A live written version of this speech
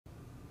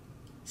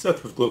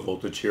Seth with Glowe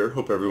Voltage here.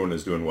 Hope everyone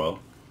is doing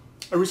well.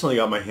 I recently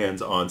got my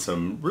hands on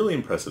some really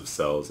impressive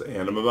cells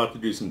and I'm about to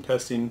do some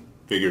testing.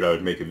 Figured I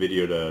would make a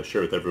video to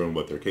share with everyone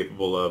what they're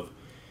capable of.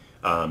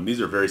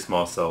 These are very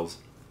small cells.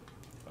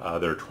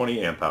 They're 20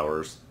 amp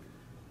hours.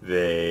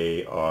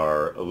 They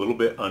are a little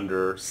bit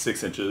under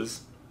 6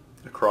 inches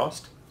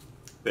across.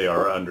 They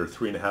are under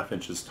 3.5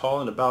 inches tall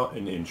and about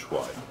an inch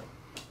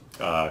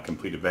wide.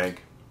 Completed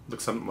bank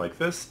looks something like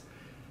this.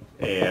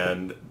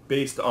 And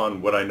based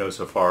on what I know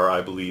so far,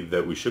 I believe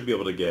that we should be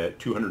able to get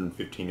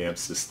 215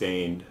 amps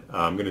sustained.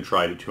 I'm going to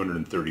try to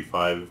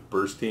 235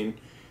 bursting.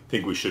 I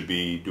think we should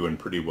be doing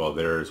pretty well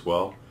there as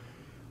well.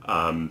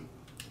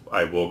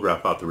 I will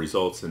graph out the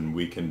results and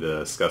we can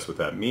discuss what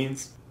that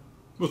means.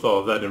 With all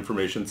of that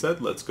information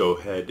said, let's go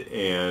ahead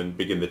and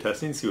begin the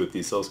testing, see what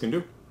these cells can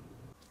do.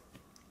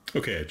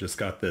 Okay, I just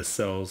got the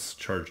cells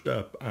charged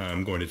up.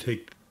 I'm going to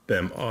take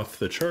them off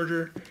the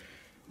charger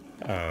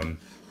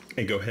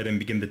and go ahead and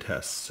begin the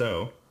test.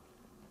 So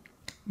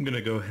I'm going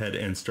to go ahead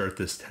and start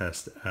this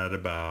test at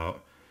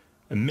about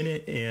 1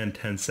 minute and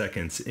 10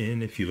 seconds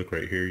in. If you look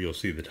right here, you'll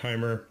see the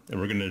timer, and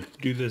we're going to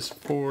do this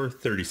for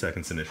 30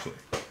 seconds initially.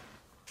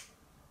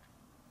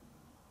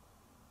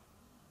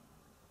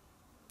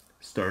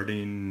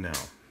 Starting now.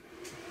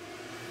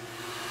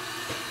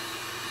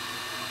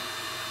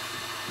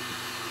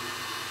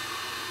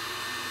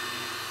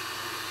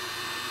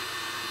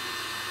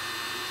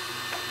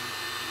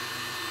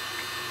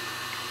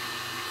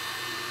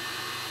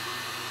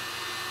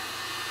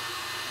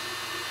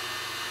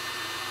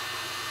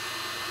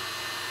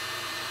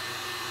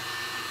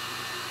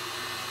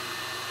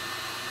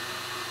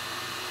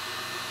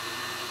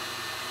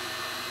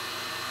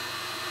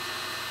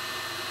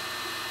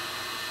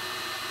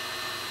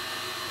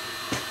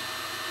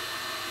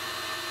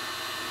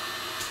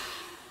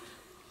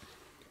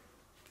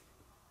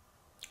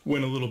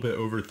 Went a little bit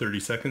over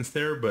 30 seconds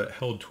there, but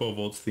held 12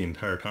 volts the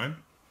entire time.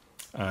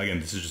 Again,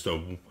 this is just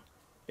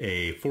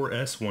a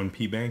 4S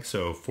 1P bank,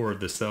 so 4 of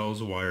the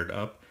cells wired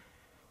up,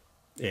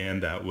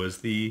 and that was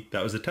the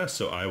test.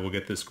 So I will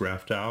get this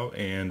graphed out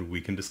and we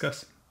can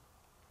discuss.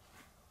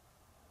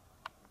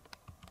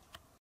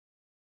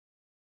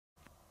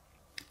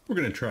 We're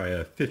going to try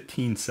a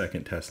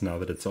 15-second test now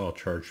that it's all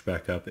charged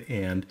back up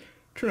and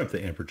turn up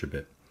the amperage a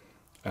bit.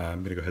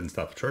 I'm going to go ahead and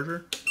stop the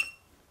charger.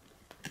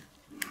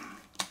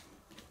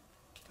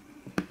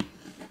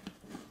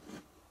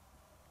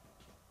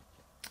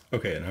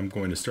 Okay, and I'm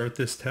going to start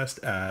this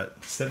test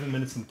at 7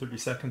 minutes and 30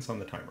 seconds on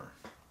the timer.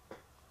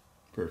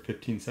 For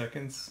 15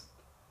 seconds,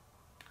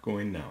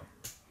 going now.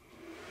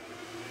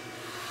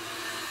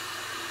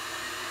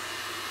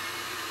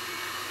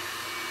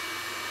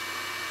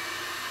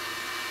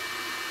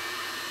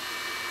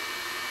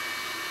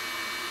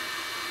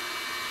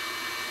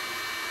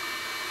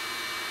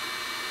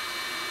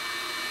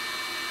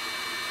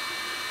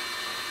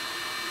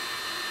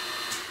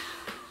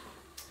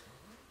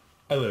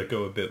 I let it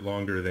go a bit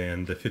longer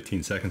than the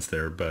 15 seconds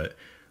there, but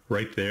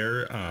right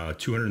there,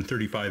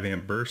 235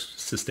 amp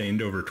burst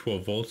sustained over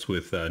 12 volts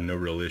with no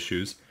real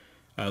issues.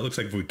 It looks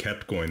like if we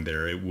kept going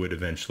there, it would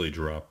eventually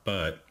drop,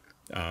 but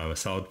a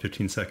solid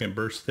 15-second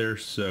burst there,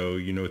 so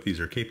you know what these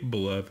are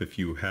capable of. If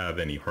you have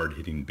any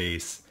hard-hitting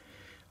bass,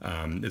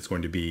 it's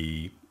going to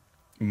be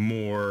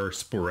more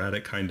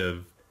sporadic, kind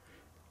of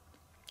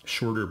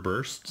shorter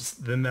bursts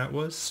than that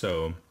was,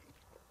 so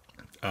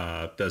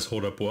it does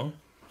hold up well.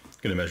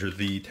 Going to measure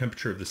the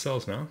temperature of the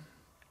cells now.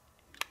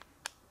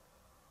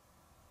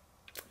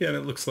 Yeah, and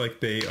it looks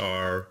like they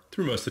are,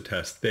 through most of the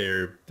test,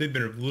 they've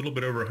been a little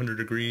bit over 100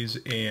 degrees,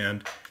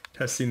 and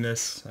testing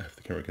this, I hope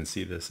the camera can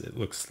see this, it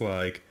looks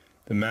like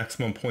the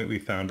maximum point we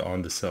found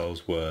on the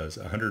cells was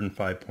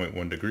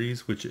 105.1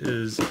 degrees, which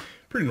is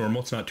pretty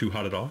normal. It's not too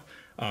hot at all.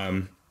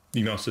 You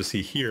can also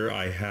see here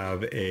I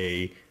have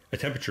a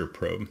temperature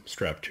probe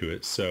strapped to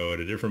it, so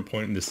at a different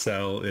point in the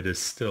cell it is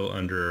still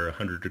under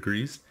 100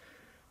 degrees.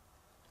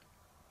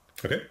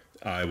 Okay,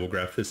 I will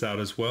graph this out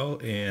as well,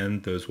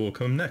 and those will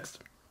come next.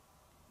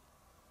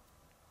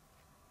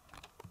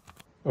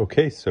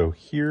 Okay, so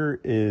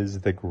here is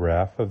the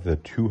graph of the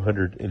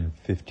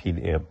 215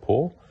 amp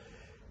pole.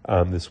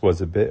 This was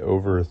a bit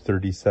over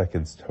 30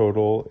 seconds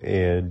total,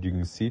 and you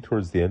can see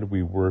towards the end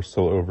we were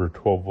still over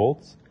 12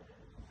 volts.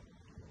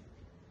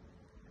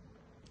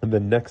 And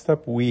then next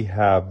up we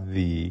have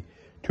the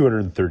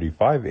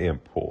 235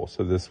 amp pole.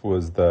 So this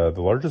was the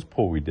largest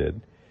pole we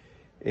did.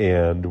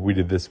 And we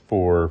did this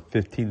for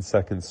 15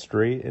 seconds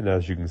straight, and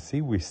as you can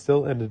see, we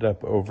still ended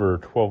up over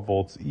 12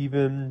 volts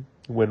even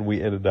when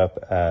we ended up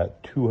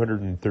at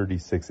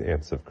 236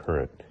 amps of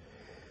current.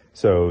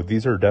 So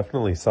these are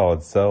definitely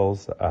solid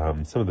cells,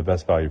 some of the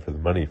best value for the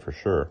money for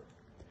sure.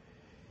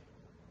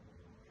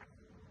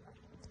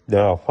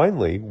 Now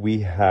finally,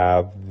 we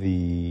have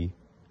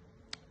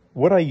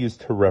what I use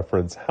to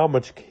reference how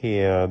much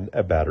can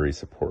a battery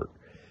support.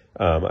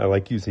 I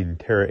like using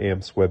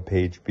TeraAmp's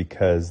webpage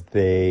because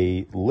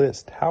they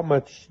list how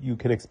much you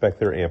can expect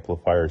their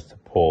amplifiers to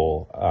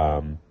pull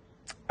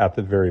at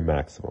the very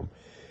maximum.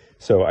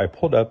 So I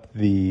pulled up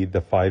the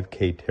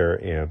 5K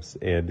Tera amps,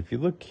 and if you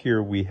look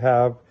here, we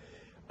have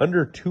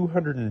under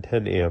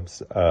 210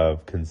 amps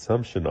of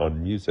consumption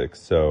on music.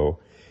 So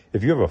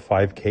if you have a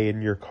 5K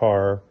in your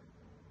car,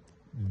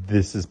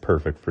 this is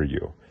perfect for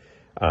you.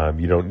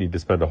 You don't need to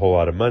spend a whole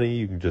lot of money.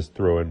 You can just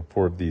throw in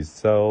 4 of these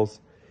cells.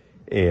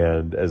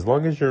 And as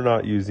long as you're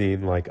not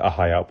using like a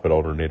high output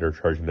alternator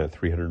charging at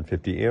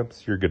 350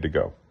 amps, you're good to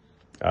go.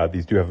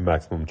 These do have a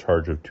maximum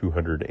charge of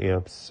 200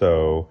 amps.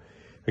 So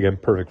again,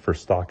 perfect for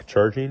stock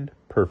charging,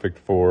 perfect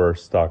for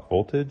stock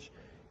voltage,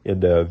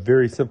 and a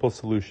very simple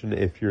solution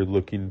if you're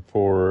looking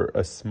for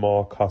a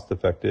small,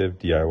 cost-effective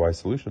DIY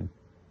solution.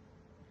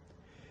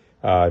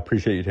 I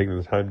appreciate you taking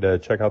the time to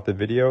check out the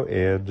video,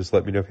 and just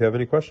let me know if you have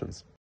any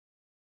questions.